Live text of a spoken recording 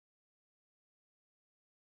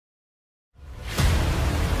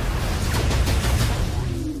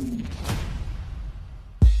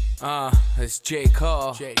It's J.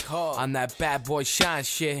 Cole. On that bad boy Shyne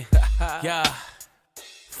shit. Yeah,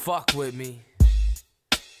 fuck with me.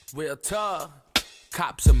 Real talk.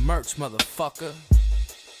 Cops and merch, motherfucker.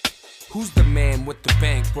 Who's the man with the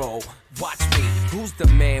bankroll? Watch me. Who's the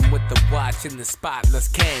man with the watch and the spotless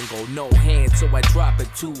candle? No hands, so I drop it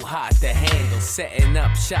too hot to handle. Setting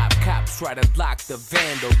up shop, cops try to lock the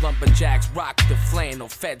vandal. Lumberjacks rock the flannel.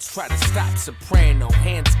 Feds try to stop soprano.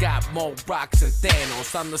 Hands got more rocks than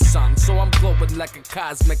Thanos. I'm the sun, so I'm glowing like a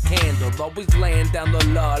cosmic candle. Always laying down the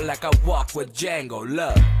law like I walk with Django.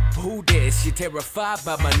 Look, who this? You're terrified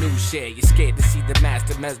by my new shit. You're scared to see the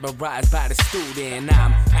master, mesmerized by the student.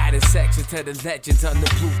 I'm adding section to the legends on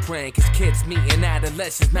the blueprint. Cause kids meeting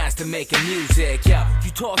adolescents, master making music. Yo, you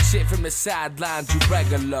talk shit from the sidelines, you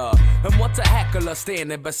regular. And what's a heckler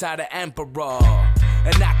standing beside an emperor?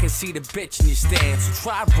 And I can see the bitch in your stance. So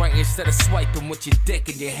try right instead of swiping with your dick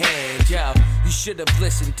in your hand. Yo, you should've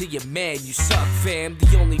listened to your man, you suck, fam.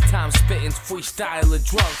 The only time spitting's freestyle or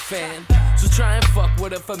drunk, fam. So try and fuck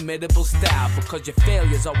with a formidable style, because your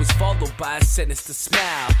failure's always followed by a sinister smile.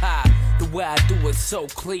 Ha, the way I do it so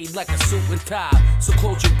clean, like a suit and tie. So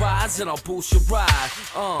close your eyes and I'll boost your ride.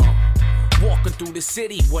 Walking through the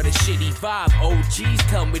city, what a shitty vibe. OGs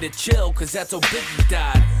tell me to chill, cause that's how Biggie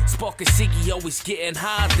died. Spark a ciggy, always getting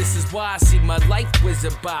high. This is why I see my life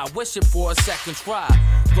whizzing by, wishing for a second try.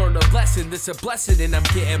 Learn a lesson, this a blessing, and I'm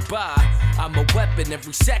getting by. I'm a weapon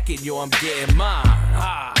every second, yo, I'm getting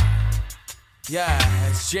mine. Yeah,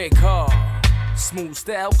 it's J. Cole. Smooth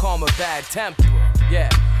style, calm a bad temper. Yeah,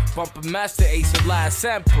 bumper master, ace of last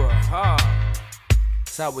emperor.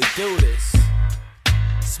 That's how we do this.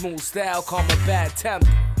 Smooth style, calm a bad temper.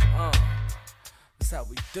 That's how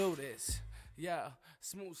we do this. Yeah,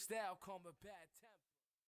 smooth style, calm a bad temper.